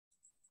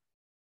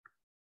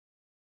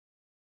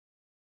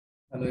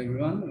Hello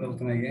everyone,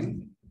 welcome again.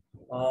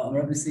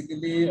 আমরা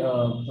basically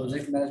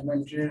project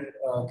ম্যানেজমেন্টের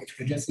কিছু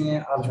ডিটেলস নিয়ে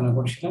আলোচনা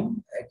করছিলাম।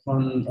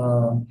 এখন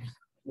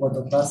গত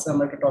ক্লাসে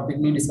আমরা একটা টপিক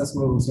নিয়ে ডিসকাস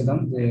করছিলাম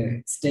যে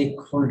স্টেক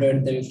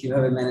হোল্ডারদের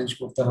কিভাবে ম্যানেজ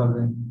করতে হবে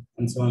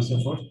and so on so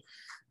fourth.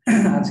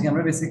 আজকে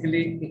আমরা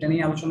বেসিক্যালি এটা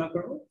নিয়ে আলোচনা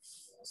করব।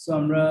 সো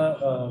আমরা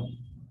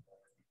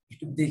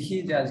একটু দেখি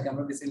যে আজকে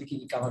আমরা বেসিক্যালি কি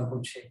কি কভার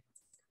করছি।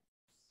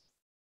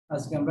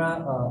 আজকে আমরা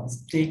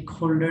স্টেক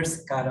হোল্ডার্স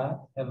কারা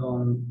এবং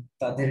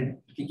তাদের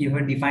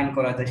কিভাবে ডিফাইন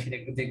করা যায় সেটা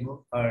একটু দেখবো।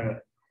 আর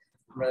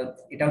আমরা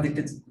এটাও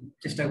দেখতে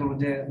চেষ্টা করবো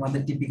যে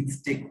আমাদের টিপিক্যাল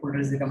স্টেক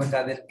হোল্ডার্স যেটা আমরা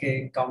তাদেরকে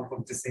কাউন্ট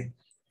করতেছি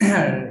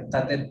আর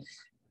তাদের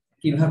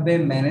কিভাবে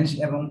ম্যানেজ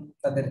এবং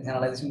তাদের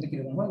অ্যানালাইজেশনটা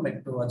কিরকম হয় আমরা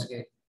একটু আজকে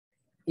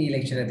এই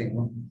লেকচারে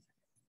দেখবো।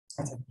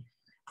 আচ্ছা,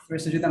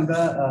 ফার্স্ট যদি আমরা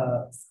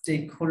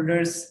স্টেক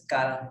হোল্ডার্স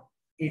কারা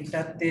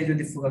এটাতে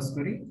যদি ফোকাস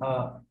করি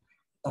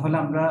তাহলে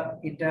আমরা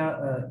এটা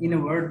in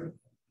a word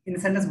in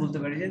a sentence বলতে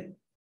পারি যে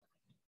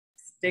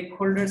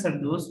stakeholders are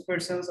those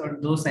persons or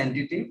those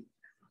entity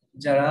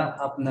যারা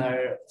আপনার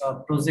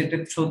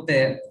প্রজেক্টের থ্রুতে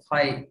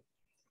হয়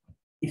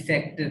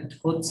ইফেক্টেড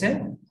হচ্ছে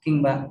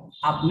কিংবা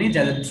আপনি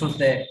যাদের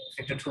থ্রুতে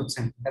ইফেক্টেড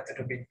হচ্ছেন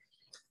এতটুকুই।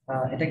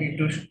 এটাকে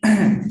একটু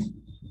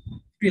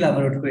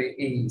ইলাবোরেট করি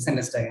এই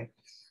সেন্টেন্সটাকে।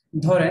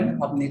 ধরেন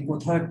আপনি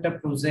কোথাও একটা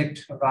প্রজেক্ট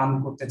রান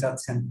করতে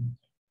চাচ্ছেন,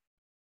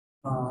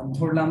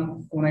 ধরলাম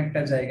কোন একটা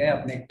জায়গায়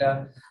আপনি একটা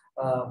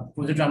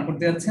প্রজেক্ট রান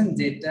করতে যাচ্ছেন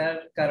যেটার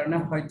কারণে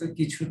হয়তো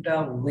কিছুটা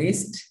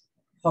ওয়েস্ট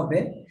হবে,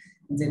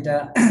 যেটা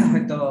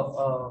হয়তো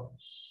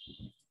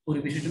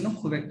পরিবেশের জন্য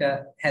খুব একটা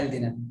হেলদি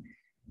না।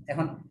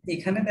 এখন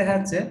এখানে দেখা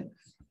যাচ্ছে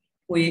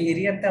ওই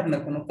এরিয়াতে আপনার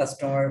কোনো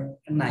কাস্টমার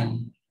নাই,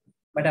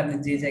 বাট আপনি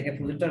যে জায়গায়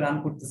প্রজেক্টটা রান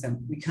করতেছেন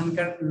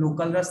ওইখানকার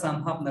লোকালরা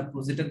সামহাও আপনার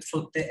প্রজেক্টের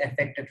থ্রুতে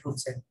এফেক্টেড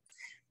হচ্ছে,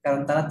 কারণ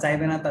তারা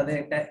চাইবে না তাদের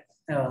একটা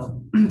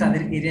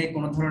তাদের এরিয়ায়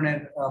কোনো ধরনের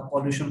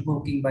পলিউশন হোক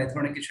কিংবা এই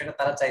ধরনের কিছু একটা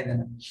তারা চাইবে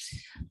না।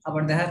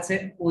 আবার দেখা যাচ্ছে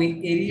ওই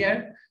এরিয়ার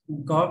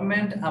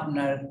গভর্নমেন্ট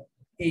আপনার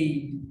এই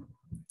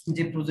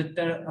যে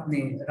প্রজেক্টটা আপনি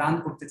রান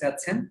করতে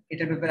চাচ্ছেন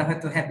এটার ব্যাপারে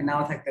হয়তো হ্যাপি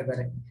নাও থাকতে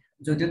পারে,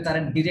 যদিও তারা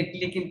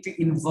ডিরেক্টলি কিন্তু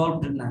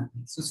ইনভলভড না।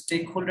 সো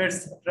স্টেক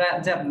হোল্ডার্সরা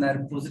যে আপনার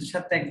প্রজেক্টের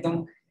সাথে একদম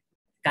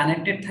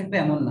কানেক্টেড থাকবে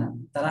এমন না,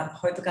 তারা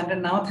হয়তো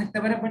কানেক্টেড নাও থাকতে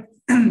পারে, বাট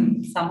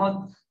সামহাও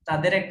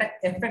তাদের একটা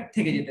এফেক্ট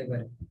থেকে যেতে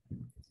পারে।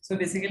 সো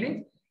বেসিক্যালি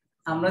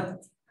আমরা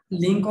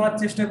লিংক করার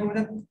চেষ্টা করব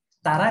যে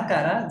তারা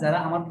কারা যারা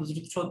আমার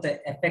প্রজেক্টের থ্রুতে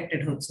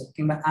এফেক্টেড হচ্ছে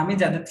কিংবা আমি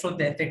যাদের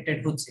থ্রুতে এফেক্টেড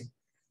হচ্ছে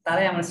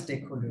তারাই আমার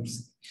স্টেক হোল্ডার্স।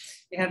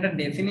 এখানে একটা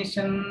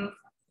ডেফিনিশন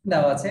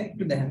দেওয়া আছে,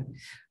 একটু দেখেন।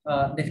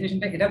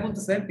 ডেফিনিশনটা এটা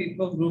বলতেছে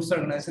people groups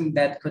organisation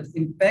that could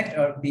impact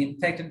or B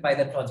impacted by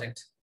the project.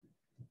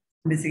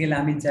 Basically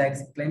আমি যা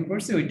এক্সপ্লেইন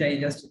করছি ওইটাই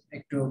জাস্ট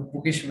একটু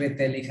বুকিশ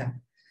ওয়েতে লেখা।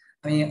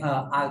 আমি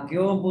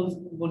আগেও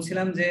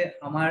বলছিলাম যে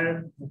আমার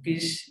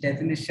বুকিশ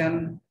ডেফিনিশন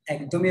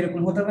একদমই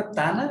এরকম হতে হবে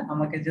তা না,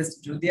 আমাকে জাস্ট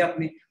যদি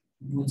আপনি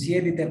বুঝিয়ে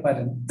দিতে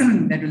পারেন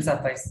দ্যাট উইল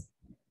সাফাইস।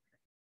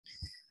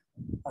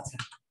 আচ্ছা,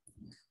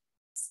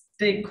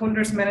 স্টেক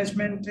হোল্ডার্স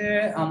ম্যানেজমেন্টে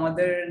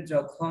আমাদের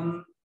যখন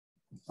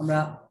আমরা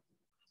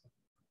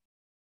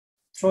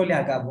থ্রোলি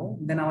আগাবো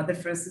দেন আমাদের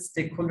ফার্স্ট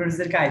স্টেক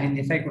হোল্ডার্সদেরকে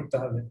আইডেন্টিফাই করতে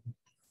হবে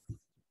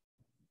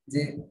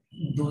যে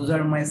those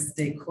are my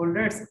stake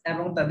holders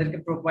এবং তাদেরকে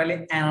প্রপারলি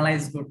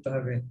অ্যানালাইজ করতে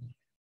হবে।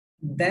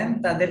 দেন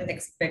তাদের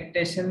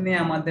এক্সপেকটেশন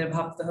নিয়ে আমাদের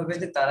ভাবতে হবে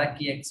যে তারা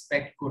কি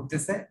এক্সপেক্ট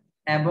করতেছে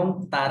এবং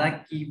তারা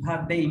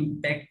কিভাবে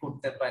ইমপ্যাক্ট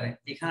করতে পারে।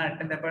 এখানে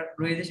একটা ব্যাপার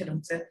রয়েছে, সেটা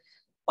হচ্ছে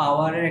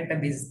পাওয়ারের একটা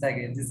বেসিস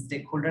থাকে যে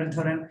স্টেক হোল্ডার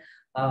ধরেন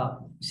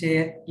সে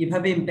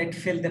কিভাবে ইমপ্যাক্ট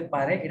ফেলতে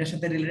পারে এটার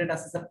সাথে রিলেটেড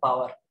আছে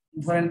পাওয়ার।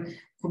 ধরেন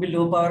খুবই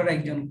লো পাওয়ারের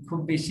একজন খুব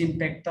বেশি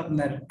ইমপ্যাক্ট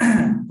আপনার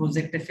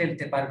প্রজেক্টে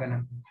ফেলতে পারবে না।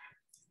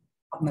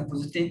 আপনার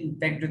প্রজেক্টে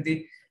ইমপ্যাক্ট যদি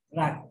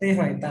রাখতে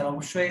হয় তার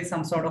অবশ্যই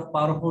some sort of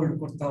power hold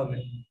করতে হবে।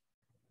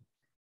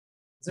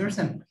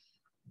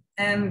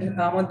 এন্ড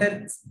আমাদের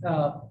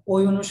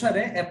ওই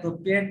অনুসারে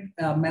অ্যাপ্রোপ্রিয়েট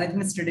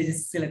ম্যানেজমেন্ট স্ট্র্যাটেজি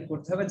সিলেক্ট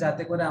করতে হবে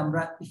যাতে করে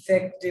আমরা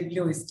ইফেক্টিভলি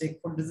ওই স্টেক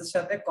হোল্ডারদের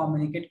সাথে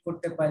কমিউনিকেট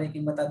করতে পারি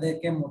কিংবা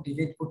তাদেরকে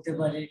মোটিভেট করতে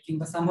পারি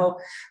কিংবা সামহাও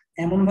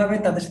এমন ভাবে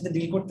তাদের সাথে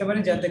ডিল করতে পারি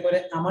যাতে করে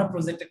আমার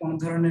প্রজেক্টে কোনো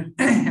ধরনের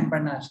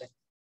হ্যাম্পার না আসে।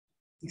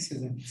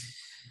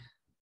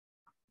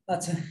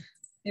 আচ্ছা,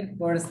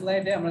 এরপর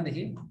স্লাইডে আমরা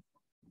দেখি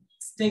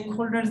স্টেক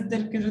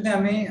হোল্ডারদেরকে যদি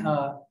আমি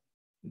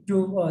একটু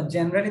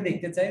জেনারেলি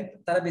দেখতে চাই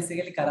তারা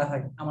বেসিক্যালি কারা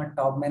হয়। আমার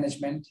টপ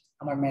ম্যানেজমেন্ট,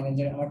 আমার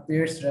ম্যানেজার, আমার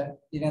পেয়ার্সরা,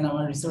 ইভেন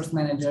আমার রিসোর্স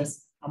ম্যানেজার্স,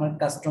 আমার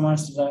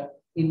কাস্টমার্সরা,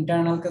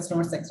 internal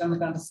customers, external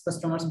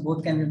customers, both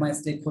can be my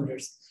stake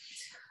holders.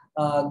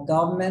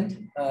 Government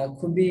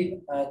খুবই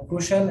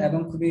ক্রুশাল এবং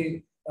খুবই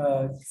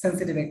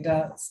সেন্সিটিভ একটা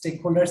স্টেক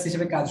হোল্ডার্স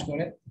হিসেবে কাজ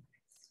করে।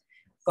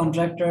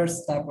 কন্ট্রাক্টরস,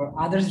 তারপর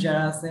আদার্স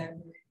যারা আছে,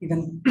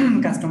 ইভেন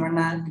কাস্টমার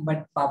না বাট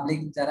পাবলিক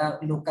যারা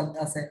লোকাল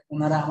আছে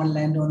ওনারা, আমার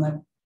land owner,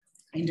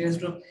 interest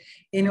group,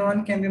 anyone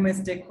can be my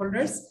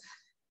stakeholders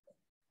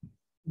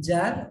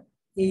যার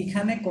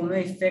এইখানে কোনো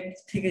এফেক্ট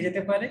থেকে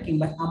যেতে পারে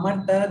কিংবা আমার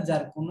দ্বারা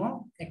যার কোনো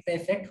একটা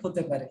এফেক্ট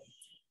হতে পারে।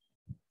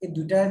 এই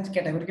দুটা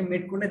ক্যাটাগরিকে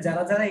মিট করলে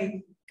যারা যারা এই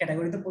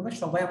ক্যাটাগরিতে পড়বে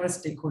সবাই আমরা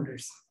স্টেক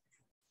হোল্ডার্স।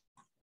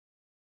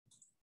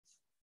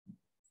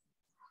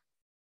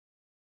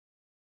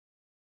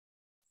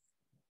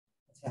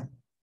 আচ্ছা,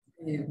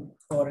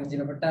 পরে যে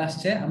ব্যাপারটা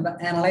আসছে, আমরা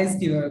অ্যানালাইজ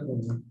কিভাবে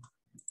করব।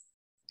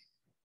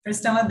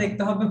 ফার্স্ট আমরা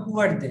দেখতে হবে হু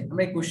আর দে,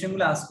 আমরা এই কোশ্চেন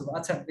গুলো আস্ক করবো।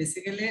 আচ্ছা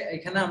বেসিক্যালি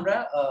এখানে আমরা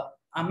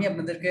আমি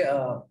আপনাদেরকে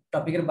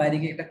টপিকের বাইরে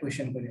গিয়ে একটা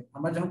কোশ্চেন করি।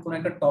 আমরা যখন কোনো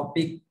একটা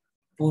টপিক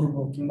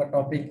পড়বো কিংবা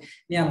টপিক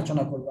নিয়ে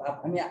আলোচনা করবো,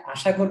 আমি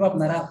আশা করবো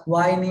আপনারা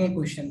হোয়াই নিয়ে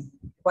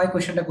হোয়াই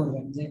কোশ্চেনটা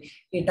করবেন, যে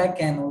এটা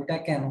কেন, এটা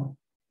কেন।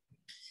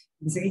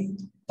 বেসিক্যালি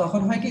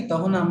তখন হয় কি,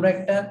 তখন আমরা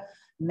একটা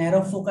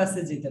ন্যারো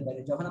ফোকাসে যেতে পারি।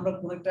 যখন আমরা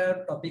কোনো একটা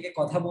টপিকে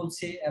কথা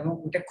বলছি এবং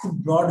ওটা খুব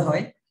ব্রড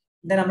হয়,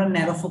 দেন আমরা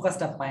ন্যারো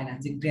ফোকাসটা পাই না,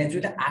 যে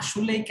গ্রাজুয়েট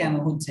আসলেই কেন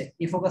হচ্ছে,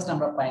 এই ফোকাসটা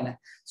আমরা পাই না।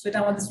 সো এটা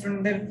আমাদের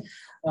স্টুডেন্টদের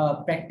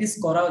প্র্যাকটিস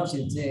করা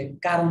উচিত, যে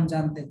কারণ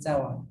জানতে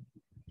চাওয়া।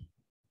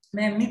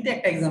 মানে এমনিতে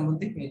একটা এক্সাম্পল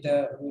দিই, এটা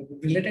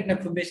রিলেটেড না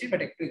খুব বেশি,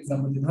 বাট একটু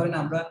এক্সাম্পল দিই। ধরেন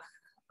আমরা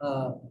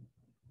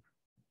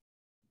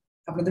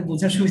আপনাদের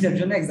বোঝার সুবিধার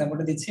জন্য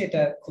এক্সাম্পলটা দিচ্ছি,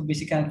 এটা খুব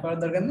বেশি কানেক্ট করার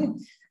দরকার নেই।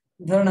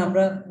 ধরুন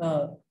আমরা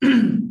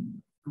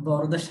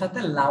বড়দের সাথে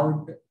লাউড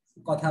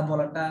কথা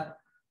বলাটা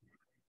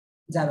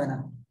যাবে না,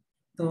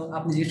 তো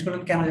আপনি জিজ্ঞেস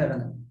করলেন কেন যাবে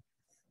না,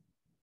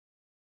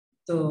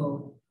 তো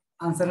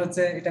আনসার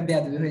হচ্ছে এটা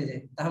বেয়াদবি হয়ে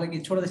যায়। তাহলে কি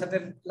ছোটদের সাথে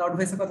লাউড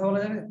ভয়েসে কথা বলা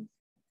যাবে?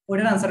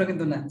 ওইটার আনসারও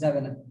কিন্তু না, যাবে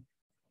না।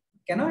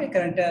 কেন? এই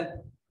কারণটা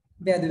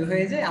বেয়াদবি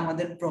হয়ে যায়।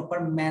 আমাদের প্রপার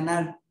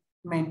ম্যানার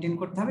মেনটেন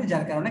করতে হবে,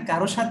 যার কারণে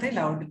কারোর সাথে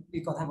লাউড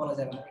কথা বলা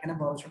যাবে না। এখানে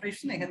বড় ছোট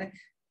ইস্যু না, এখানে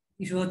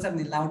ইস্যু হচ্ছে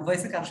আপনি লাউড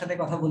ভয়েসে কারোর সাথে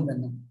কথা বলবেন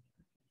না।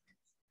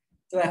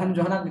 তো এখন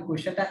যখন আপনি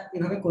কোয়েশ্চেনটা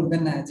এভাবে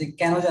করবেন না যে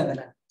কেন যাবে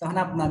না, তখন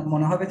আপনার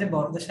মনে হবে যে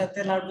বড়দের সাথে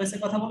লাউড ভয়েসে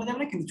কথা বলা যাবে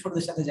না কিন্তু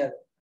ছোটদের সাথে যাবে।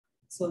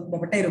 সো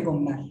ব্যাপারটা এরকম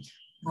না।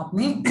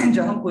 আপনি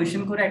যখন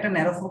কোয়েশ্চেন করে একটা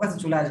ন্যারো ফোকাসে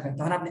চলে আসবেন,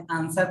 তখন আপনি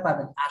আনসার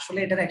পাবেন আসলে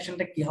এটার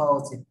অ্যাকশনটা কি হওয়া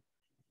উচিত।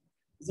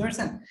 বুঝতে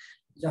পারছেন?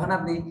 যখন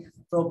আপনি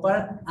প্রপার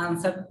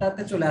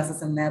আনসারটাতে চলে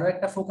আসছেন, ন্যারো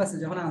একটা ফোকাসে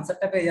যখন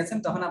আনসারটা পেয়ে যাচ্ছেন,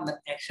 তখন আপনার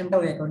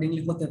অ্যাকশনটাও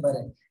অ্যাকর্ডিংলি হতে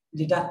পারে,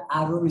 যেটা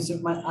আরো বেশি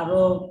আরো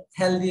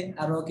হেলদি,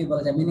 আরো কি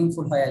বলা যায়,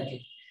 মিনিংফুল হয় আর কি।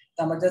 তো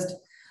আমরা জাস্ট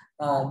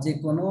যে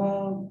কোনো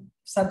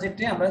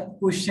সাবজেক্টে আমরা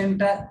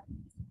কোশ্চেনটা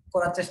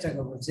করার চেষ্টা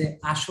করবো, যে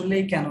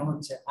আসলেই কেন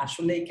হচ্ছে,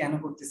 আসলেই কেন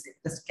করতেছি,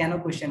 কেন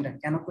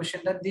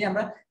কোশ্চেনটা দিয়ে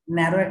আমরা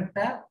ন্যারো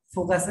একটা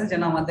ফোকাসে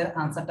যেন আমাদের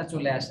আনসারটা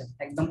চলে আসে,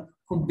 একদম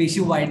খুব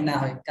বেশি ওয়াইড না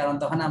হয়। কারণ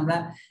তখন আমরা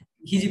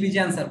হিজিবিজি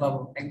আনসার পাবো,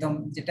 একদম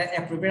যেটা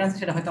অ্যাপ্রোপ্রিয়েট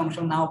আনসার সেটা হয়তো অংশ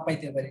নাও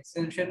পাইতে পারি।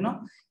 সেজন্য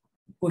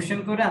কোশ্চেন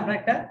করে আমরা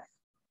একটা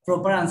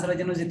প্রপার আনসারের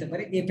জন্য যেতে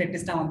পারি, এই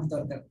প্র্যাকটিসটা আমাদের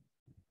দরকার।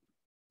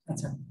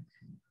 আচ্ছা,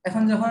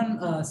 এখন যখন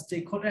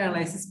স্টেক হোল্ডার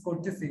অ্যানালাইসিস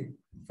করতেছি,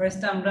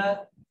 ফার্স্ট আমরা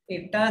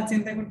এটা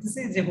চিন্তা করতেছি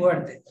যে হু আর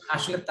দে,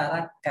 আসলে তারা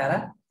কারা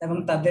এবং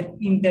তাদের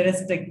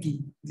ইন্টারেস্টটা কি,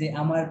 যে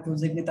আমার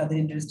প্রজেক্ট নিয়ে তাদের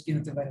ইন্টারেস্ট কি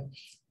হতে পারে।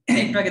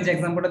 একটু আগে যে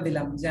এক্সাম্পলটা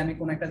দিলাম, যে আমি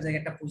কোন একটা জায়গায়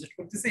একটা প্রজেক্ট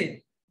করতেছি,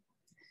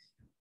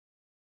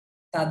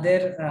 তাদের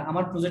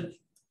আমার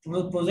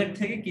প্রজেক্ট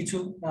থেকে কিছু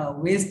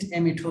ওয়েস্ট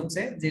এমিট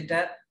হচ্ছে, যেটা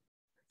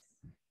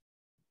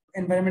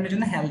এনভায়রনমেন্টের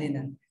জন্য হেলদি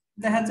না।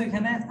 দেখা যাচ্ছে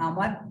এখানে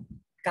আমার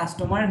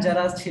কাস্টমার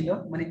যারা ছিল,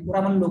 মানে ওরা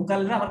আমার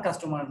লোকালরা আমার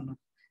কাস্টমার না,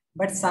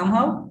 বাট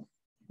সামহাউ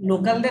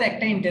লোকালদের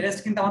একটা ইন্টারেস্ট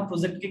কিন্তু আমার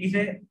প্রজেক্টকে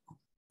ঘিরে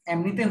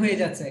এমনিতে হয়ে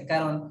যাচ্ছে,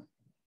 কারণ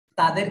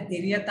তাদের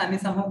এরিয়াতে আমি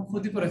সামহাউ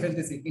ক্ষতি করে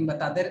ফেলতেছি, কিংবা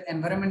তাদের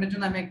এনভায়রনমেন্টের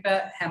জন্য আমি একটা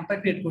হ্যাম্পার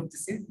ক্রিয়েট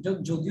করতেছি।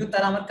 যদিও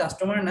তারা আমার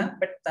কাস্টমার না,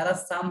 বাট তারা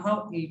সামহাউ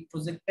এই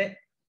প্রজেক্টে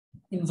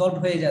ইনভলভ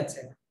হয়ে যাচ্ছে,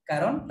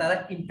 কারণ তারা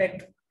ইম্প্যাক্ট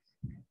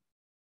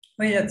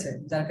হয়ে যাচ্ছে।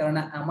 যার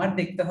কারণে আমার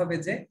দেখতে হবে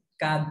যে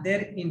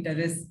কাদের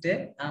ইন্টারেস্টে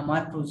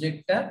আমার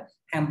প্রজেক্টটা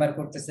হ্যাম্পার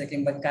করতেছে,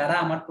 কিংবা কারা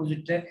আমার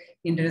প্রজেক্টে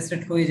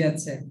ইন্টারেস্টেড হয়ে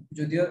যাচ্ছে।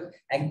 যদিও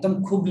একদম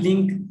খুব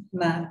লিঙ্ক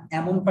না,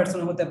 এমন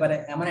পার্সন হতে পারে,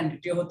 এমন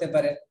এন্টিটিও হতে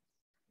পারে।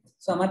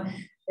 সো আমার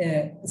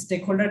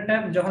স্টেক হোল্ডারটা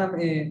যখন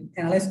আমি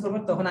অ্যানালাইজ করবো,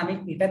 তখন আমি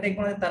এটা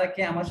দেখবো না তারা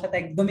কি আমার সাথে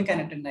একদমই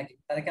কানেক্টেড নাকি,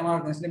 তারা কি আমার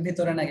অর্গানাইজেশনের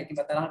ভিতরে নাকি,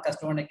 কিংবা তারা আমার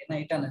কাস্টমার নাকি, না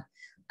এটা না।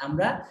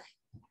 আমরা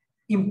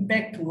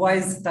ইম্প্যাক্ট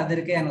ওয়াইজ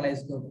তাদেরকে অ্যানালাইজ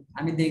করবো।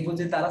 আমি দেখবো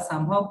যে তারা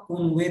সামহাউ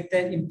কোন ওয়েতে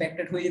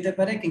ইম্প্যাক্টেড হয়ে যেতে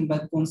পারে, কিংবা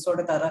কোন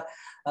সর্টে তারা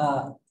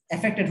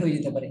এফেক্টেড হয়ে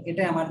যেতে পারে,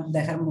 এটাই আমার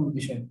দেখার মূল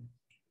বিষয়।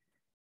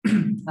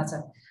 আচ্ছা,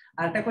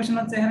 আরেকটা কোশ্চেন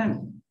হচ্ছে এখানে,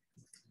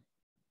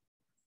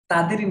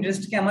 তাদের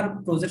ইন্টারেস্ট কি আমার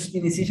প্রজেক্ট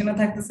ইনিশিয়েশনে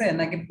থাকতেছে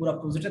নাকি পুরো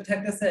প্রজেক্টে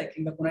থাকতেছে,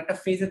 কিংবা কোন একটা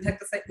ফেজে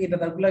থাকতেছে, এই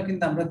ব্যাপারগুলো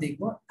কিন্তু আমরা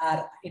দেখবো। আর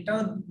এটাও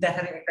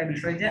দেখার একটা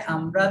বিষয় যে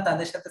আমরা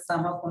তাদের সাথে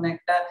সামহাউ কোন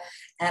একটা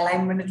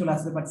অ্যালাইনমেন্টে চলে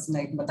আসতে পারছি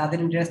নাকি, কিংবা তাদের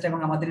ইন্টারেস্ট এবং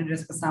আমাদের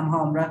ইন্টারেস্টকে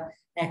সামহাউ আমরা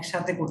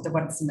একসাথে করতে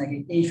পারতেছি নাকি,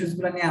 এই ইস্যুস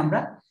গুলো নিয়ে আমরা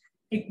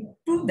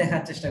একটু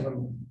দেখার চেষ্টা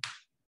করবো।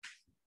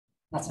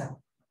 আচ্ছা,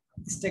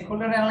 স্টেক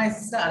হোল্ডার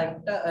অ্যানালাইসিস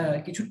আরেকটা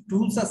কিছু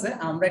টুলস আছে,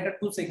 আমরা একটা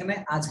টুলস এখানে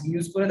আজকে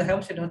ইউজ করে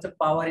দেখাবো, সেটা হচ্ছে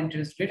পাওয়ার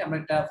ইন্টারেস্ট রেট। আমরা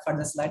একটা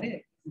ফার্দার স্লাইডে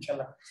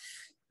ইনশাআল্লাহ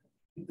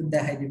একটু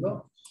দেখাই দিব।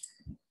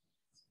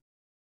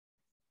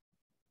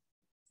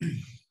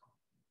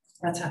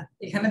 আচ্ছা,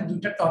 এখানে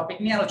দুটো টপিক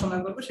নিয়ে আলোচনা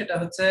করব, সেটা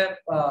হচ্ছে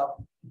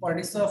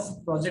পলিটিক্স অফ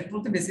প্রজেক্ট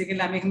বলতে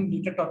বেসিক্যালি আমি এখানে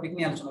দুটো টপিক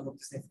নিয়ে আলোচনা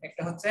করতেছি।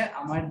 একটা হচ্ছে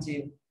আমার যে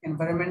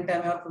এনভায়রনমেন্টে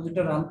আমি আমার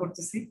প্রজেক্টটা রান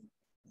করতেছি,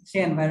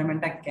 সেই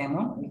এনভায়রনমেন্টটা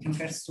কেমন,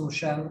 এখানকার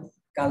সোশ্যাল,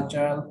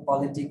 কালচারাল,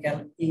 পলিটিক্যাল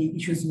এই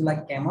ইস্যুস গুলা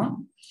কেমন,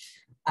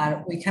 আর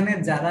ওইখানে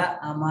যারা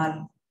আমার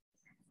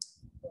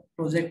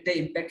প্রজেক্টে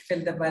ইম্প্যাক্ট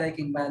ফেলতে পারে,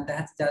 কিংবা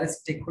দেখা যাচ্ছে যারা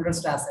স্টেক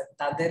হোল্ডার্সরা আছে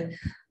তাদের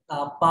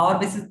পাওয়ার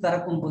বেসিস তারা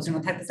কোন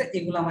পজিশনে থাকতেছে,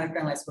 এগুলো আমার একটা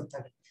অ্যানালাইজ করতে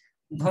হবে।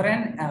 ধরেন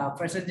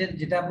ফার্স্টে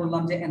যেটা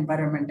বললাম যে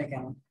এনভায়রনমেন্টটা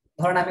কেমন।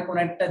 ধরেন আমি কোন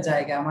একটা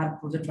জায়গায় আমার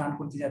প্রজেক্ট রান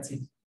করতে যাচ্ছি,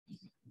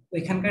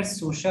 ওইখানকার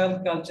সোশ্যাল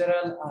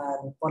কালচারাল আর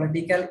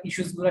পলিটিক্যাল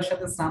ইস্যুস গুলোর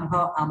সাথে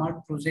সামহাও আমার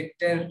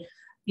প্রজেক্টের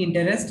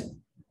ইন্টারেস্ট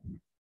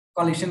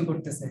কলিশন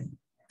করতেছে,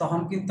 তখন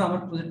কিন্তু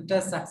আমার প্রজেক্টটা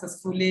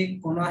সাকসেসফুলি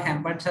কোনো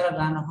হ্যাম্পার ছাড়া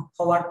রান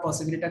হওয়ার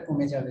পসিবিলিটিটা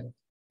কমে যাবে।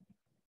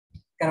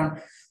 কারণ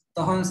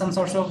তখন সাম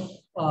সর্ট অফ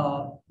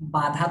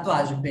বাধা তো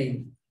আসবেই।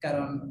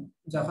 কারণ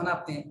যখন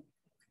আপনি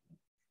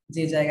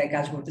যে জায়গায়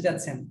কাজ করতে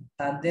যাচ্ছেন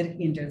তাদের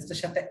ইন্টারেস্টের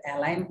সাথে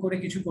অ্যালাইন করে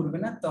কিছু করবে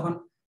না, তখন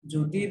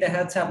যদি দেখা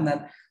যাচ্ছে আপনার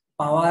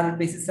পাওয়ার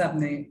বেসিসে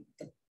আপনি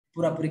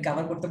পুরোপুরি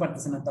কভার করতে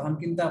পারতেছেন না, তখন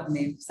কিন্তু আপনি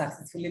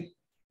সাকসেসফুলি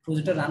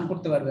প্রজেক্টটা রান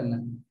করতে পারবেন না।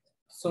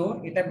 সো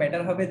এটা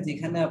বেটার হবে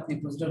যেখানে আপনি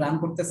প্রজেক্টটা রান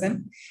করতেছেন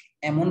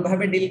এমন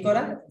ভাবে ডিল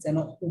করা যেন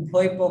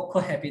উভয় পক্ষ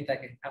হ্যাপি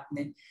থাকে।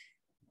 আপনি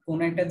কোন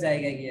একটা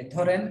জায়গায় গিয়ে,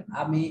 ধরেন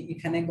আমি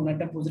এখানে কোন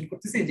একটা প্রজেক্ট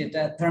করতেছি,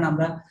 যেটা ধরেন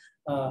আমরা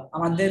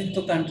আমাদের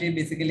তো কান্ট্রি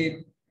বেসিক্যালি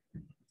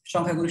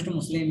সংখ্যাগরিষ্ঠ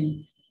মুসলিম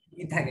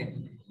থাকে।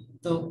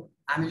 তো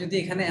আমি যদি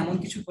এখানে এমন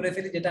কিছু করে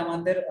ফেলি যেটা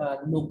আমাদের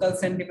লোকাল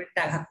সেন্টিমেন্টে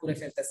আঘাত করে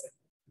ফেলতেছে,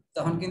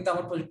 তখন কিন্তু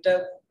আমার প্রজেক্টটা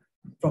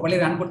প্রপারলি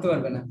রান করতে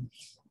পারবে না।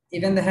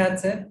 ইভেন দেখা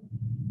যাচ্ছে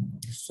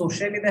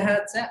সোশ্যালি দেখা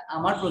যাচ্ছে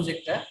আমার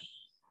প্রজেক্টটা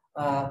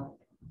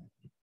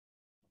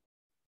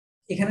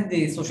এখানে যে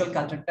সোশ্যাল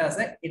কালচারটা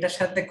আছে এটার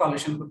সাথে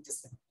কলিশন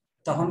করতেছে,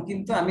 তখন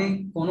কিন্তু আমি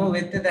কোনো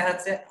ওয়েতে দেখা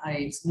যাচ্ছে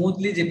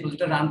স্মুথলি যে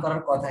প্রজেক্টটা রান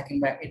করার কথা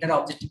কিংবা এটার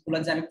অবজেক্টিভ গুলো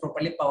যে আমি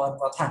প্রপারলি পাওয়ার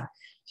কথা,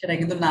 সেটা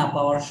কিন্তু না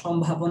পাওয়ার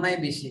সম্ভাবনাই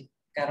বেশি।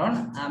 কারণ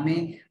আমি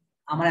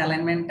আমার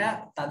অ্যালাইনমেন্টটা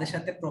তাদের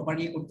সাথে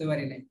প্রপারলি করতে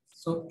পারি নাই।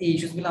 সো এই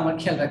ইস্যুস গুলো আমার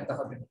খেয়াল রাখতে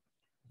হবে।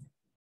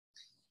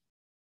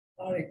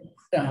 আর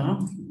একটা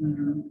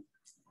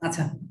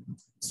আচ্ছা,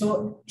 সো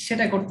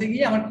সেটা করতে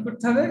গিয়ে আমার কি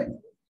করতে হবে,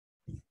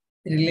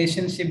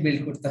 রিলেশনশিপ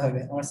বিল্ড করতে হবে,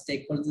 আমার স্টেক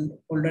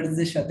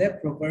হোল্ডারদের সাথে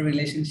প্রপার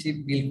রিলেশনশিপ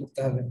বিল্ড করতে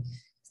হবে।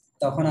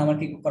 তখন আমার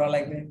কি করা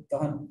লাগবে,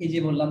 তখন এই যে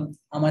বললাম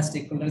আমার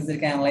স্টেক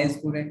হোল্ডারদেরকে অ্যানালাইজ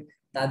করে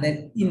তাদের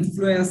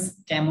ইনফ্লুয়েন্স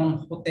কেমন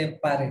হতে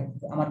পারে,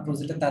 আমার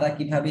প্রজেক্টে তারা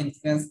কিভাবে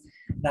ইনফ্লুয়েন্স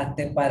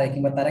রাখতে পারে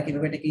কিংবা তারা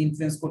কিভাবে এটাকে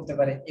ইনফ্লুয়েন্স করতে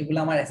পারে, এগুলো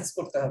আমার অ্যাসেস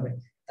করতে হবে।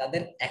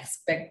 তাদের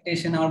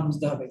এক্সপেকটেশন আমার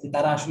বুঝতে হবে যে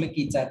তারা আসলে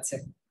কি চাচ্ছে।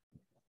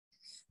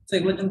 তো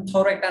এগুলোর জন্য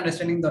থরো একটা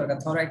আন্ডারস্ট্যান্ডিং দরকার,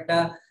 থরো একটা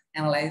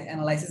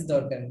অ্যানালাইসিস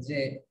দরকার যে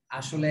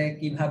আসলে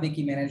কিভাবে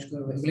কি ম্যানেজ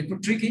করবো। এগুলো একটু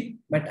ট্রিকি,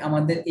 বাট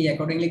আমাদের এই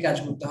অ্যাকর্ডিংলি কাজ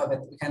করতে হবে।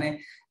 এখানে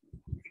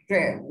একটু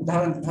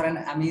উদাহরণ ধরেন,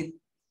 আমি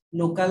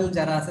লোকাল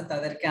যারা আছে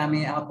তাদেরকে আমি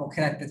আমার পক্ষে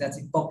রাখতে চাচ্ছি,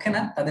 পক্ষে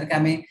না, তাদেরকে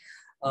আমি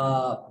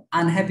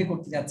আনহ্যাপি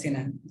করতে যাচ্ছি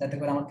না, যাতে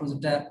করে আমার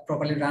প্রজেক্টটা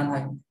প্রপারলি রান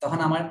হয়। তখন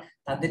আমার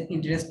তাদের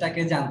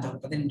ইন্টারেস্টটাকে জানতে হবে,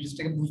 তাদের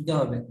ইন্টারেস্টটাকে বুঝতে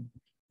হবে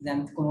যে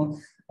আমি কোনো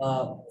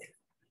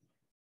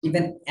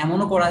ইভেন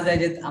এমনও করা যায়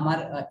যে আমার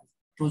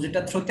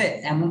প্রজেক্টটার থ্রুতে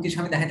এমন কিছু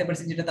আমি দেখাতে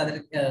পারছি যেটা তাদের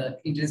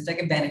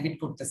ইন্টারেস্টটাকে বেনিফিট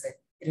করতেছে।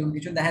 এরকম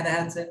কিছু দেখা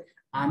যাচ্ছে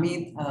আমি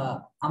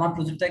আমার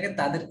প্রজেক্টটাকে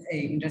তাদের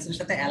এই ইন্টারেস্টের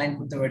সাথে অ্যালাইন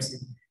করতে পারছি,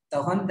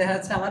 তখন দেখা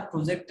যাচ্ছে আমার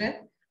প্রজেক্টে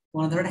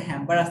কোনো ধরনের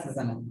হ্যাম্পার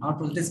আসতেছে না, আমার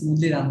প্রজেক্ট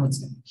স্মুথলি রান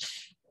হচ্ছে।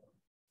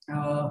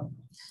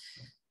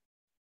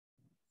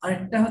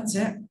 আরেকটা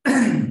হচ্ছে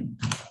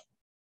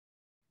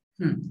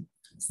হুম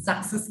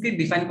সাকসেসকে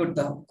ডিফাইন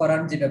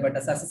করার যে ব্যাপারটা,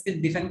 সাকসেসকে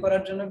ডিফাইন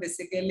করার জন্য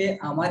বেসিক্যালি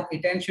আমার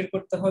এটা এনশিওর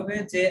করতে হবে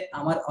যে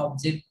আমার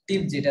অবজেক্টিভ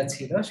যেটা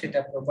ছিল সেটা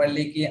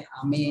প্রপারলি কি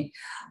আমি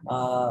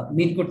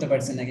মিট করতে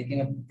পারছি নাকি,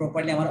 কিংবা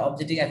প্রপারলি আমার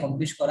অবজেক্টিভ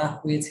অ্যাকমপ্লিশ করা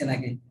হয়েছে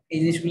নাকি, এই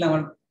জিনিসগুলো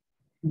আমার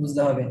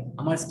বুঝতে হবে।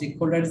 আমার স্টেক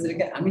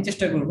হোল্ডারদেরকে আমি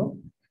চেষ্টা করব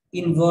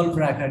ইনভলভ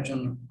রাখার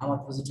জন্য আমার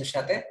প্রজেক্টের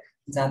সাথে,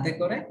 যাতে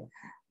করে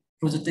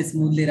প্রজেক্টটা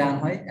স্মুথলি রান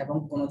হয় এবং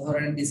কোনো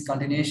ধরনের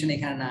ডিসকন্টিনিউশন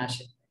এখানে না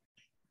আসে।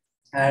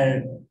 আর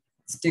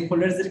স্টেক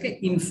হোল্ডারদেরকে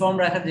ইনফর্ম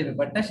রাখার যে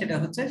ব্যাপারটা, সেটা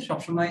হচ্ছে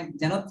সবসময়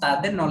যেন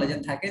তাদের নলেজে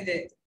থাকে যে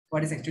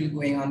what is actually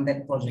going on that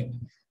project,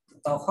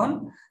 তখন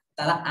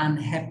তারা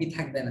আনহ্যাপি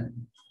থাকবে না।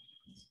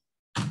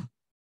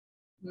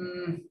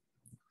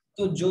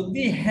 তো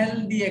যদি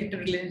হেলদি একটা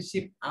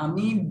রিলেশনশিপ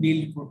আমি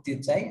বিল্ড করতে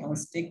চাই আমার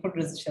স্টেক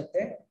হোল্ডারদের সাথে,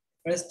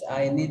 first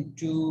I need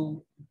to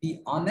be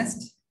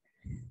honest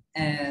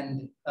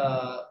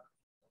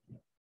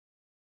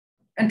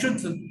and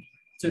truthful.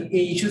 তো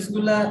এই ইস্যুস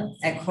গুলা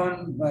এখন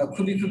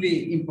খুবই খুবই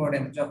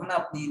ইম্পর্টেন্ট। যখন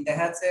আপনি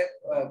দেখা যাচ্ছে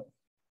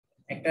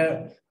একটা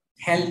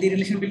হেলদি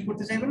রিলেশন বিল্ড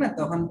করতে চাইবেন না,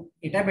 তখন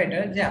এটা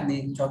বেটার যে আপনি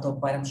যত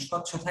পারেন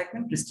স্বচ্ছ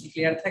থাকবেন, ক্রিস্টাল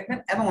ক্লিয়ার থাকবেন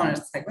এবং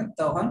অনেস্ট থাকবেন,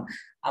 তখন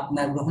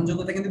আপনার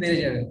গ্রহণযোগ্যতা কিন্তু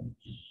বেড়ে যাবে।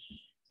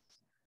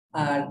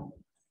 আর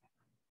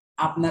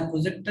আপনার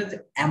প্রজেক্টটা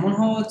এমন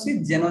হওয়া উচিত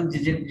যেন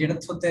যেটা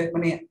হতে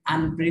মানে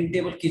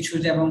আনপ্রেডিক্টেবল কিছু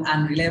এবং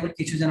আনরিলায়েবল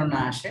কিছু যেন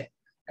না আসে,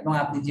 এবং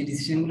আপনি যে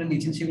ডিসিশন গুলো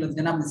নিচ্ছেন সেগুলো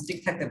যেন আপনি স্টিক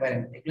থাকতে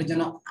পারেন, এগুলো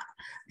যেন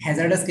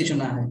হ্যাজার্ডাস কিছু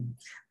না হয়।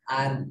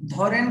 আর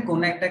ধরেন কোন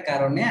একটা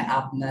কারণে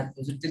আপনার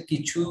প্রজেক্টের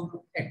কিছু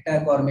একটা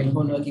গরমিল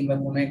হলো কিংবা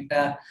কোনো একটা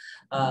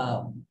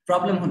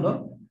প্রবলেম হলো,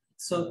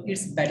 so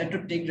it's better to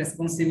take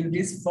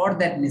responsibilities for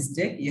that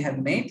mistake you have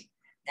made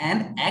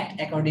and act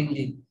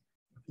accordingly.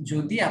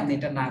 যদি আপনি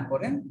এটা না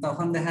করেন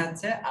তখন দেখা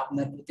যাচ্ছে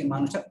আপনার প্রতি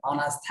মানুষের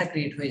অনাস্থা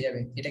ক্রিয়েট হয়ে যাবে,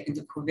 এটা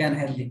কিন্তু খুবই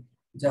আনহেলদি।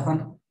 যখন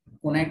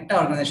কোন একটা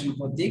অর্গানাইজেশন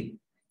প্রতি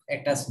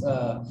একটা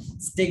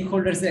স্টেক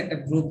হোল্ডার্স একটা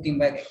গ্রুপ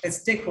কিংবা একটা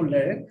স্টেক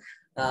হোল্ডারের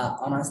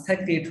অনাস্থা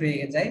ক্রিয়েট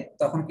হয়ে যায়,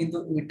 তখন কিন্তু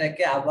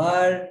ওইটাকে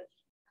আবার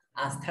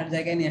আস্থার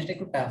জায়গায় নিয়ে আসলে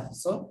একটু টাফ।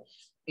 সো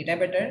এটা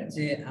বেটার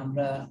যে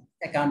আমরা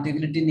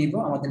অ্যাকাউন্টেবিলিটি নিব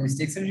আমাদের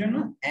মিস্টেকস এর জন্য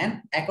এন্ড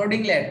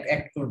অ্যাকর্ডিংলি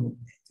অ্যাক্ট করব।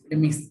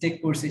 মিস্টেক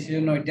করছি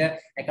সেজন্য ওইটা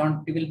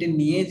অ্যাকাউন্টেবিলিটি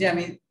নিয়ে যে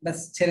আমি বাস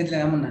ছেড়ে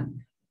দিলাম এমন না,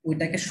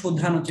 ওইটাকে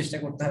শুধরানোর চেষ্টা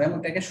করতে হবে,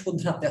 ওইটাকে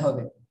শুধরাতে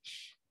হবে।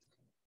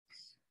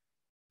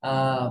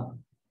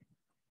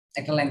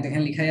 একটা লাইন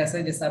এখানে লেখাই আছে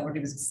যে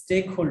সাপোর্টিভ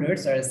স্টেক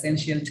হোল্ডার্স আর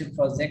এসেনশিয়াল টু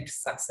প্রজেক্ট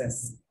সাকসেস।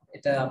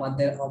 এটা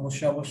আমাদের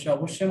অবশ্যই অবশ্যই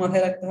অবশ্যই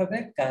মাথায় রাখতে হবে,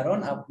 কারণ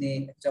আপনি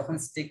যখন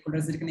স্টেক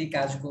হোল্ডার্সদেরকে নিয়ে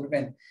কাজ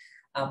করবেন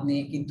আপনি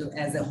কিন্তু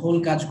অ্যাজ এ হোল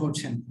কাজ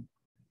করছেন,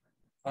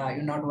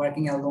 you not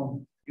working alone,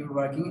 you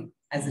working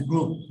as a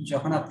group.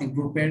 যখন আপনি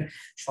গ্রুপের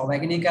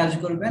সবাইকে নিয়ে কাজ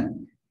করবেন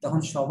তখন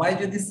সবাই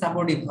যদি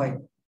সাপোর্টিভ হয়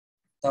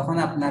তখন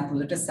আপনার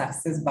প্রজেক্টের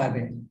সাকসেস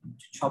বাড়বে।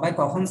 সবাই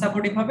কখন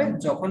সাপোর্টিভ হবে?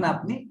 যখন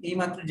আপনি এই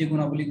মাত্র যে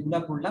গুণাবলীগুলো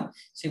বললাম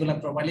সেগুলো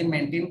প্রপারলি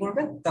মেনটেন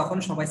করবেন, তখন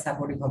সবাই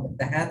সাপোর্টিভ হবে।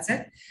 দেখা যাচ্ছে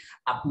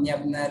আপনি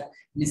আপনার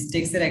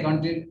মিস্টেকস এর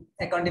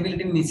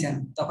অ্যাকাউন্টেবিলিটি নিচ্ছেন,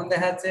 তখন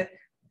দেখা যাচ্ছে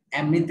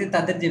এমনিতে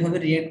তাদের যেভাবে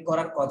রিয়েক্ট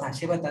করার কথা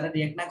সেভাবে তারা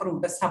রিয়েক্ট না করে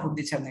ওটা সাপোর্ট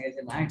দিচ্ছে আপনাকে,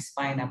 যে না ইটস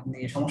ফাইন, আপনি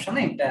সমস্যা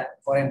নেই, এটা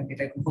করেন,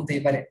 এটা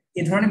হতেই পারে,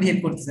 এই ধরনের বিহেভ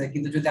করতেছে।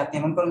 কিন্তু যদি আপনি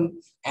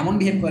এমন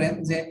বিহেভ করেন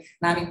যে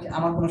না আমি,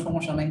 আমার কোনো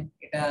সমস্যা নাই,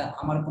 এটা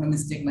আমার কোনো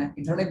মিস্টেক না,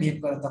 এই ধরনের বিহেভ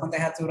করেন, তখন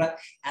দেখা যাচ্ছে ওরা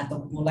এত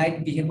পোলাইট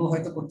বিহেভও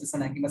হয়তো করতেছে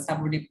না কিংবা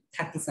সাপোর্টিভ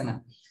থাকতেছে না।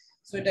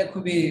 সো এটা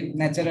খুবই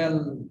ন্যাচারাল,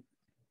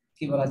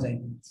 কি বলা যায়,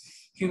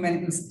 হিউম্যান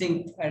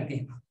ইনস্টিংক্ট আর কি।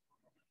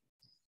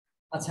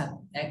 আচ্ছা,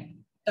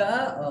 একটা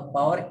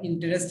পাওয়ার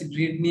ইন্টারেস্ট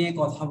গ্রিড নিয়ে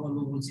কথা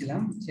বলবো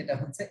বলছিলাম, সেটা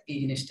হচ্ছে এই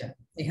জিনিসটা।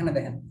 এখানে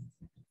দেখেন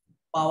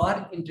পাওয়ার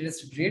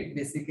ইন্টারেস্ট গ্রিড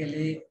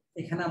বেসিক্যালি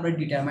এখানে আমরা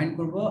ডিটারমাইন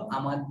করব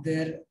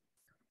আমাদের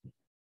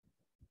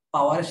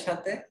পাওয়ারের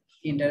সাথে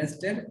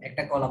ইন্টারেস্টের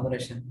একটা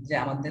কোলাবোরেশন, যে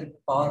আমাদের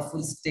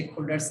পাওয়ারফুল স্টেক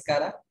হোল্ডার্স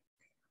কারা,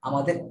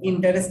 আমাদের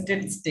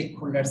ইন্টারেস্টেড স্টেক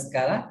হোল্ডার্স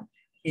কারা,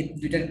 এই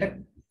দুইটার একটা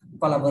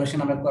কোলাবোরেশন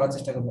আমরা করার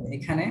চেষ্টা করবো।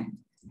 এখানে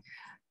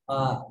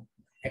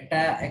একটা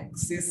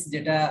অ্যাক্সিস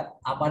যেটা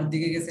আপার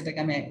দিকে গেছে, এটাকে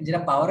আমি, যেটা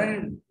পাওয়ারের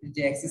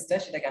যে অ্যাক্সিসটা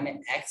সেটাকে আমি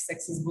এক্স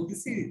অ্যাক্সিস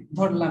বলতেছি,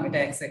 ধরলাম এটা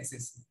এক্স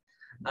অ্যাক্সিস।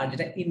 আর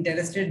যেটা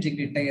ইন্টারেস্টের যে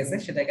গ্রিডটা গেছে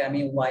সেটাকে আমি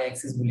ওয়াই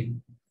অ্যাক্সিস বলি।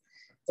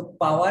 তো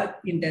পাওয়ার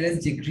ইন্টারেস্ট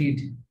যে গ্রিড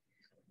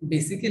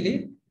বেসিক্যালি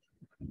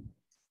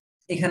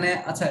এখানে,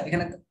 আচ্ছা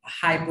এখানে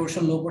হাই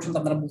পোর্শন লো পোর্শন তো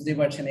আপনারা বুঝতেই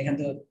পারছেন, এখানে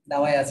তো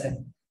দেওয়াই আছে।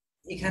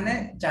 এখানে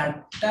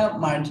চারটা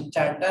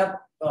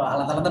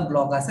আলাদা আলাদা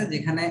ব্লক আছে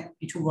যেখানে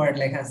কিছু ওয়ার্ড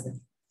লেখা আছে,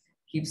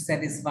 keep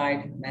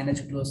satisfied,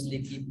 manage closely,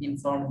 keep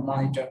informed,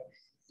 monitor,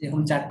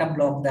 এরকম চারটা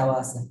ব্লক দেওয়া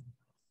আছে।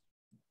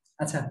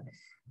 আচ্ছা,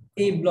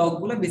 এই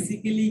ব্লকগুলো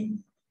বেসিক্যালি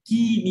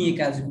কি নিয়ে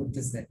কাজ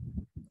করতেছে?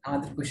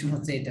 আমাদের কোশ্চেন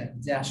হচ্ছে এটা,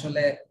 যে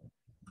আসলে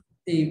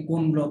এই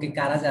কোন ব্লকে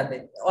কারা যাবে।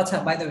 আচ্ছা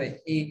বাই দ্য ওয়ে,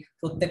 এই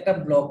প্রত্যেকটা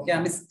ব্লকে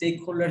আমি স্টেক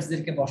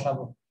হোল্ডার্সদেরকে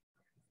বসাবো।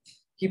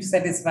 কিপ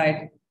স্যাটিসফাইড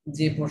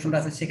যে পোর্শনটা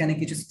আছে সেখানে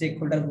কিছু স্টেক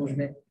হোল্ডার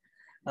বসবে,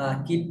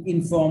 কিপ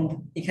ইনফর্মড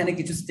এখানে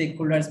কিছু স্টেক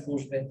হোল্ডার্স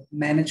বসবে,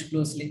 ম্যানেজ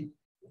ক্লোজলি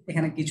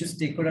এখানে কিছু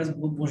স্টেক হোল্ডার্স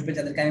বসবে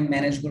যাদেরকে আমি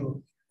ম্যানেজ করবো।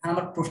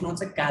 আমার প্রশ্ন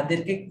হচ্ছে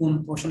কাদেরকে কোন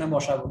পোর্শনে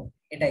বসাবো,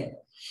 এটাই।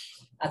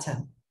 আচ্ছা,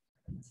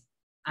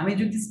 আমি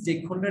যদি স্টেক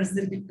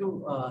হোল্ডার্সদেরকে একটু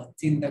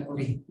চিন্তা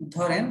করি,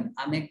 ধরেন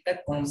আমি একটা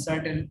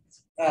কনসার্টের,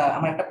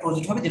 আমার একটা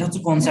প্রজেক্ট হবে যেটা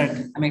হচ্ছে কনসার্ট,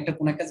 আমি একটা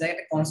কোন একটা জায়গায়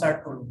একটা কনসার্ট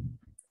করবো,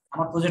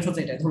 আমার প্রজেক্ট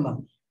হচ্ছে এটা ধরলাম।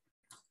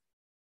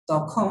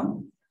 তখন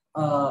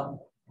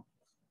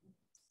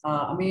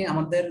আমি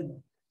আমাদের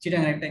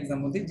চিটাং একটা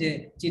এক্সাম্পল দিই, যে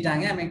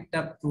চিটাঙে আমি একটা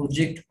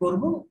প্রজেক্ট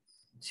করব,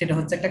 সেটা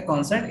হচ্ছে একটা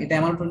কনসার্ট, এটা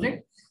আমার প্রজেক্ট।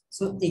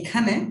 সো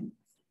এখানে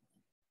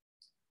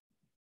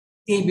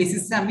এই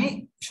বেসিসে আমি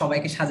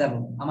সবাইকে সাজাবো,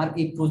 আমার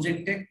এই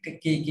প্রজেক্টে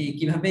কে কে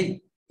কিভাবে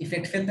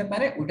ইফেক্ট ফেলতে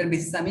পারে ওটার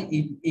বেসিসে আমি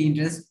এই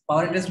ইন্টারেস্ট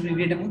পাওয়ার ইন্টারেস্ট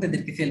রিলেটেড মধ্যে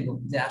এদেরকে ফেলবো,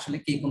 যে আসলে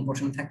কে কোন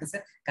পোর্শন থাকতেছে,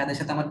 কাদের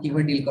সাথে আমার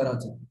কিভাবে ডিল করা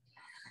উচিত।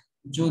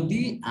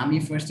 যদি আমি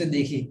ফার্স্টে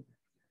দেখি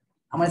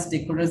আমার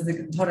স্টেক হোল্ডার্স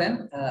ধরেন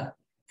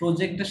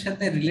প্রজেক্টের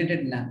সাথে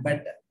রিলেটেড না বাট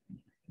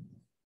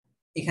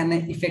এখানে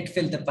ইফেক্ট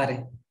ফেলতে পারে,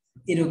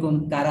 এরকম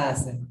কারা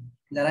আছে,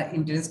 যারা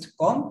interest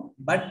com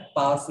but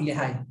powerfully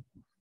high,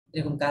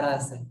 এরকম কারা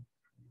আছে?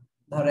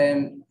 ধরেন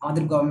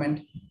আমাদের গভর্নমেন্ট,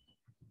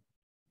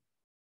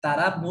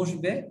 তারা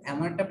বসবে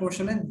এমন একটা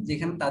পোর্শনে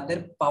যেখানে তাদের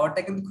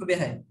পাওয়ারটা কিন্তু খুবই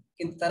হাই,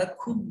 কিন্তু তারা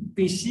খুব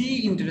বেশি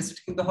ইন্টারেস্টেড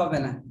কিন্তু হবে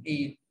না। এই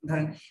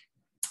ধরেন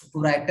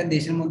পুরো একটা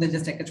দেশের মধ্যে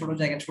জাস্ট একটা ছোট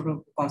জায়গায় ছোট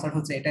কনসার্ট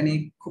হচ্ছে, এটা নিয়ে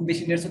খুব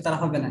বেশি ইন্টারেস্টেড তারা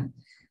হবে না।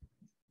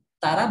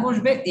 তারা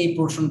বসবে এই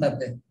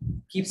পোর্শনটাতে,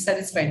 কিপ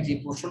স্যাটিসফাইড যে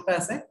পোর্শনটা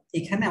আছে,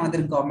 এখানে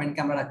আমাদের গভর্নমেন্টকে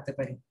আমরা রাখতে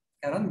পারি,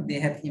 কারণ they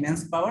have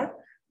immense power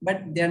but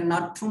they are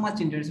not too much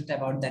interested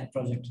about that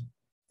project.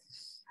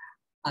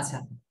 আচ্ছা,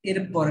 এর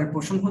পরের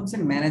পোর্শন হচ্ছে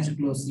ম্যানেজ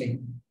ক্লোজলি।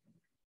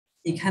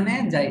 এখানে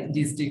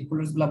যে স্টেক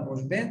হোল্ডার্স গুলা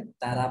বসবে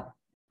তারা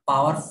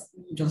পাওয়ার,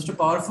 যথেষ্ট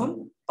পাওয়ারফুল,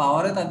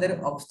 পাওয়ারে তাদের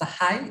অবস্থা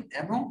হাই,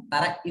 এবং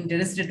তারা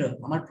ইন্টারেস্টেডও,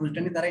 আমার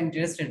প্রজেক্ট নিয়ে তারা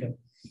ইন্টারেস্টেডও।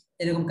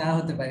 এরকম কারা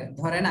হতে পারে?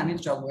 ধরেন আমি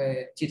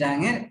চিটাং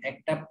এর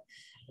একটা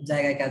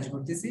জায়গায় কাজ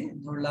করতেছি,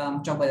 ধরলাম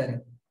চকবাজারে,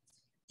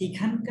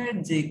 এখানকার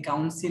যে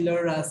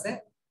কাউন্সিলর আছে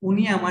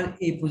উনি আমার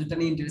এই প্রজেক্টটা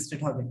নিয়ে ইন্টারেস্টেড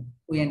হবে,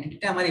 ওই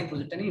এন্টিটিটা আমার এই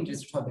প্রজেক্টটা নিয়ে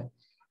ইন্টারেস্টেড হবে।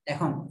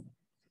 এখন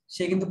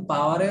সে কিন্তু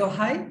পাওয়ারেও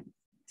হাই,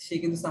 সে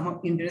কিন্তু সামহাউ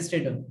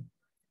ইন্টারেস্টেডও,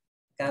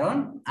 কারণ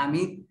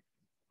আমি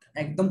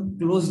একদম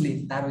ক্লোজলি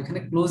তার ওইখানে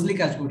ক্লোজলি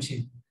কাজ করছি,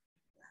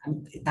 আমি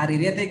তার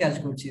এরিয়াতেই কাজ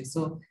করছি।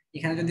 সো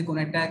এখানে যদি কোনো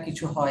একটা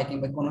কিছু হয়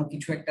কিংবা কোনো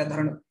কিছু একটা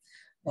ধরেন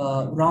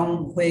রং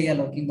হয়ে গেল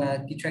কিংবা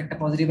কিছু একটা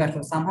পজিটিভ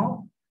আসলো, সামহাও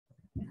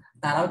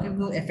তারাও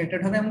কিন্তু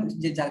এফেক্টেড হবে, এবং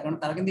যে যার কারণে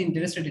তারা কিন্তু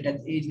ইন্টারেস্টেড এটা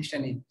এই জিনিসটা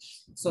নিয়ে।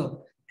 সো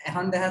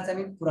এখন দেখা যাচ্ছে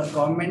আমি পুরো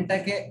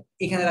গভর্নমেন্টটাকে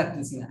এখানে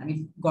রাখতেছি না, আমি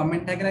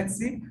গভর্নমেন্টটাকে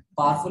রাখছি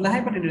powerful high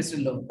but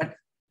interested low, but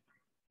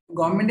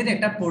গভর্নমেন্টের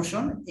একটা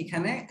পোর্শন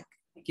এখানে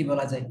কি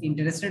বলা যায়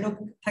ইন্টারেস্টেডও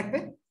থাকবে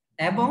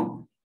এবং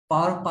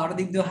পাওয়ার পাওয়ার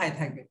দিক দিয়েও হাই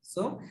থাকবে।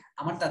 সো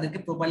আমার তাদেরকে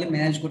প্রপারলি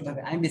ম্যানেজ করতে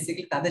হবে, আমি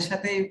বেসিক্যালি তাদের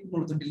সাথে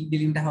মূলত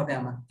ডিলিংটা হবে,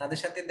 আমার তাদের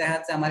সাথে দেখা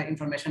যাচ্ছে আমার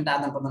ইনফরমেশনটা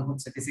আদান প্রদান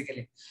হচ্ছে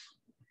বেসিক্যালি।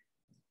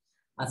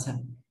 আচ্ছা,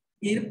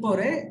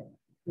 এরপরে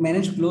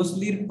ম্যানেজ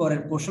ক্লোজলির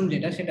পরের পোর্শন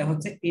যেটা, সেটা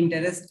হচ্ছে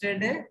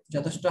ইন্টারেস্টেডে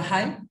যথেষ্ট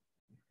হাই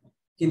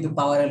কিন্তু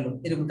পাওয়ারে লো,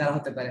 এরকম কারা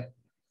হতে পারে?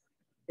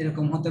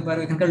 এরকম হতে পারে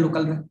এখানকার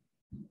লোকাল,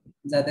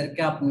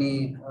 যাদেরকে আপনি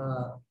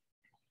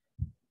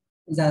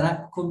যারা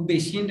খুব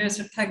বেশি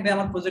ইন্টারেস্টেড থাকবে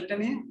আমার প্রজেক্টটা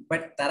নিয়ে,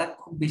 বাট তারা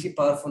খুব বেশি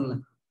পাওয়ারফুল না।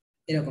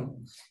 এরকম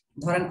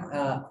ধরেন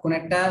কোন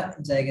একটা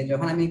জায়গায়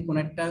যখন আমি কোন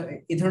একটা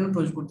এই ধরনের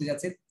প্রজেক্ট করতে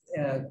যাচ্ছি,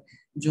 আহ,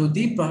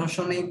 যদি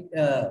প্রশাসনিক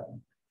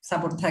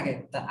সাপোর্ট থাকে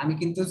তা আমি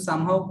কিন্তু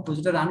সামহাও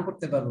প্রজেক্টটা রান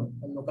করতে পারবো,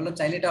 লোকালও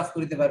চাইলে এটা অফ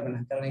করে দিতে পারবে না,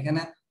 কারণ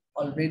এখানে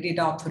অলরেডি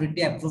এটা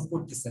অথরিটি অ্যাপ্রুভ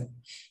করতেছে।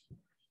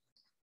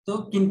 তো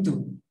কিন্তু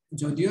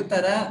যদিও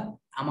তারা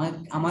আমার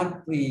আমার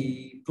ওই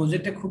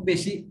প্রজেক্টে খুব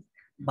বেশি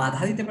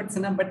বাধা দিতে পারছে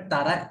না, বাট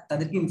তারা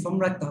তাদেরকে ইনফর্ম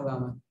রাখতে হবে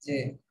আমার যে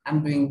I am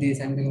doing this,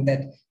 I am doing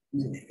that.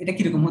 এটা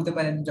কিরকম হতে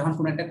পারে, যখন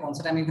কোনো একটা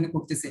কনসার্ট আমি এখানে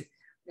করতেছি,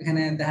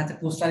 এখানে দেখা যাচ্ছে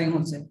পোস্টারিং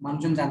হচ্ছে,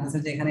 মানুষজন জানতেছে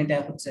যে এখানে এটা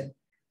হচ্ছে,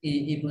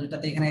 এই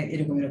প্রজেক্টটাতে এখানে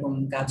এরকম এরকম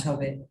কাজ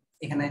হবে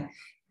এখানে,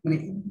 মানে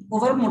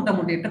ওভারঅল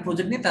মোটামুটি একটা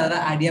প্রজেক্ট নিয়ে তারা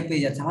আইডিয়া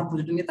পেয়ে যাচ্ছে, আমার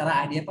প্রজেক্ট নিয়ে তারা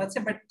আইডিয়া পাচ্ছে,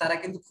 বাট তারা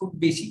কিন্তু খুব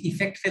বেশি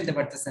ইফেক্ট ফেলতে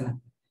পারতেছে না।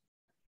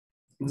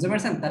 বুঝতে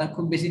পারছেন, তারা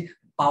খুব বেশি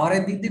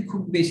পাওয়ারের দিক দিয়ে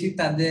খুব বেশি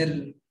তাদের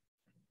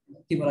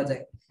কি বলা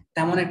যায়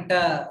তেমন একটা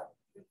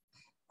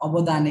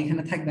অবদান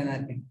এখানে থাকবে না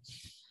আর কি।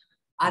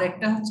 আর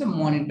একটা হচ্ছে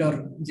মনিটর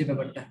যে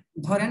ব্যাপারটা,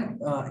 ধরেন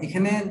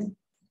এখানে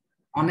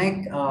অনেক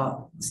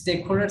স্টেক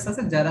হোল্ডার্স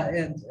আছে যারা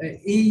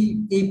এই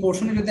এই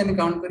পোর্শনে যদি আমি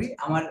কাউন্ট করি,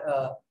 আমার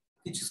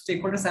কিছু স্টেক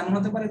হোল্ডার্স এমন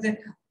হতে পারে যে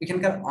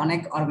এখানকার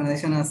অনেক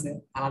অর্গানাইজেশন আছে,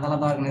 আলাদা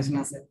আলাদা অর্গানাইজেশন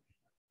আছে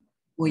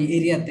ওই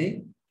এরিয়াতে,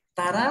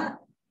 তারা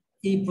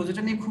এই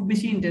প্রজেক্টটা নিয়ে খুব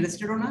বেশি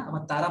ইন্টারেস্টেডও না,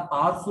 আবার তারা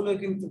পাওয়ারফুলও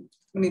কিন্তু,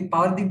 মানে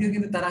পাওয়ার দিক দিয়ে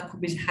কিন্তু তারা খুব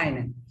বেশি হাই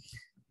না।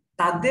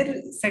 তাদের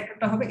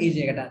সেক্টরটা হবে এই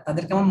জায়গাটা,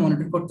 তাদেরকে আমার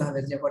মনিটর করতে হবে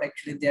যে what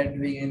actually they are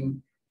doing, and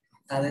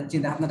তাদের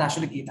চিন্তা ভাবনাটা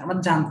আসলে কি, আমার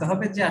জানতে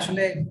হবে যে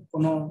আসলে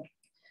কোনো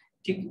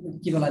ঠিক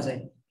কি বলা যায়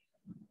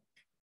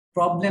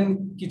প্রবলেম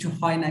কিছু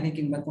হয় নাকি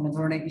কিংবা কোনো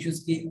ধরনের ইস্যুস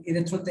কি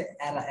এদের থ্রুতে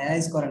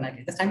অ্যারাইজ করে নাকি,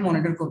 জাস্ট আমি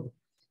মনিটর করবো।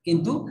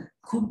 কিন্তু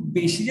খুব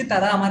বেশি যে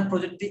তারা আমার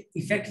প্রজেক্টে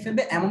ইফেক্ট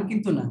ফেলবে এমন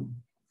কিন্তু না।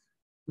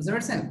 বুঝতে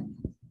পারছেন?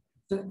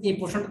 তো এই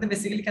পোর্শনটাতে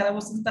বেসিক্যালি কারা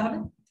বসতেছে তাহলে?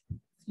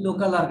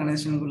 লোকাল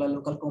অর্গানাইজেশন গুলা,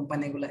 লোকাল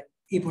কোম্পানি গুলা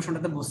এই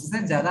পোর্শনটাতে বসতেছে,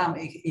 যারা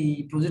এই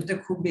প্রজেক্টে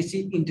খুব বেশি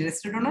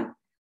ইন্টারেস্টেডও না,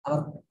 আবার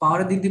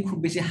পাওয়ারের দিক দিয়ে খুব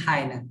বেশি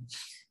হাই না।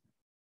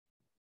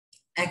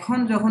 এখন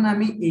যখন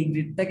আমি এই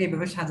গ্রিডটাকে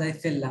এভাবে সাজাই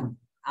ফেললাম,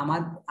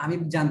 আমার আমি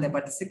জানতে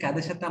পারতেছি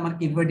কাদের সাথে আমার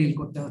কিভাবে ডিল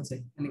করতে হচ্ছে,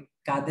 মানে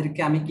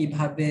কাদেরকে আমি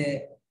কিভাবে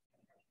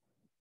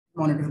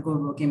মনিটর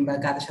করব কিংবা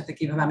কাদের সাথে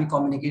কিভাবে আমি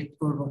কমিউনিকেট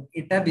করব,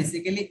 এটা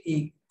বেসিক্যালি এই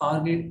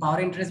পাওয়ার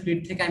ইন্টারেস্ট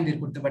গ্রিড থেকে আমি বের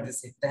করতে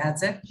পারতেছি। দেখা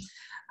যাচ্ছে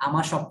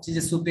আমার সবচেয়ে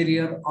যে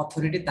সুপেরিয়র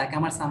অথরিটি, তাকে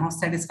আমার সামহাও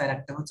স্যাটিসফাই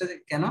রাখতে হচ্ছে,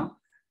 কেন?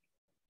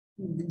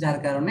 যার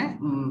কারণে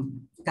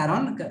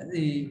কারণ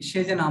সে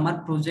যেন আমার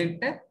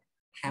প্রজেক্টে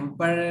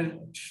হ্যাম্পারের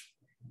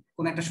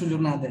কোন একটা সুযোগ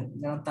না দেয়,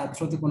 যেন তার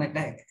থ্রুতে কোন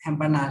একটা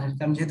হ্যাম্পার না আসে,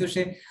 কারণ যেহেতু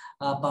সে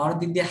পাওয়ার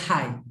দিক দিয়ে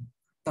হাই,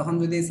 তখন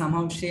যদি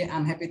সামহাও সে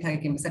আনহ্যাপি থাকে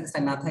কিংবা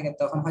স্যাটিসফাই না থাকে,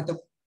 তখন হয়তো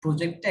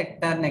প্রজেক্টে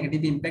একটা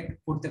নেগেটিভ ইম্প্যাক্ট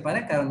পড়তে পারে,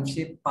 কারণ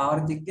সে পাওয়ার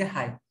দিক দিয়ে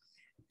হাই।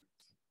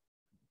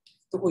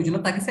 তো ওই জন্য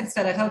তাকে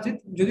স্যাটিসফাই রাখা উচিত,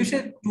 যদিও সে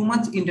টু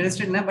মাচ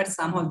ইন্টারেস্টেড না, বাট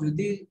সামহাও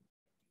যদি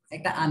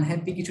একটা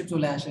আনহ্যাপি কিছু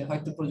চলে আসে,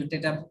 হয়তো প্রজেক্টে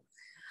এটা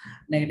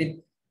নেগেটিভ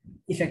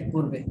ইফেক্ট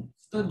পড়বে।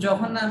 তো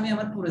যখন আমি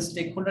আমার পুরো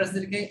স্টেক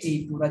হোল্ডারসদেরকে এই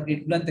পুরো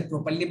গ্রিড গুলাতে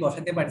প্রপারলি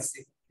বসাতে পারছি,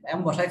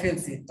 আমি বসাই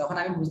ফেলছি, তখন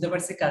আমি বুঝতে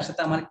পারছি কার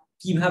সাথে আমার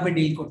কিভাবে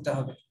ডিল করতে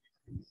হবে।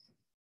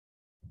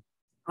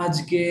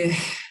 আজকে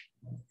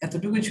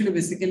এতটুকুই ছিল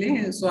বেসিক্যালি।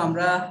 সো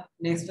আমরা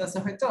নেক্সট ক্লাসে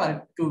হয়তো আর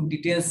একটু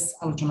ডিটেলস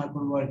আলোচনা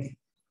করবো আর কি।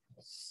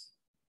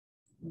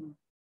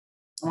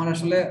 আমার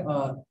আসলে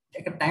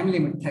একটা টাইম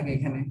লিমিট থাকে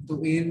এখানে, তো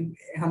এর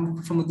এখন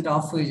সমুদ্রটা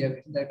অফ হয়ে যাবে,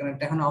 যার কারণে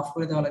এটা এখন অফ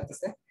করে দেওয়া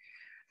লাগতেছে।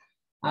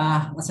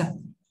 আচ্ছা,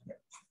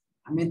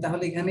 আমি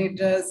তাহলে এখানে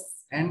এটা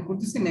এন্ড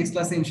করতেছি, নেক্সট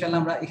ক্লাসে ইনশাআল্লাহ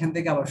আমরা এখান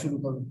থেকে আবার শুরু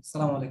করবো।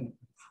 আসসালামু আলাইকুম।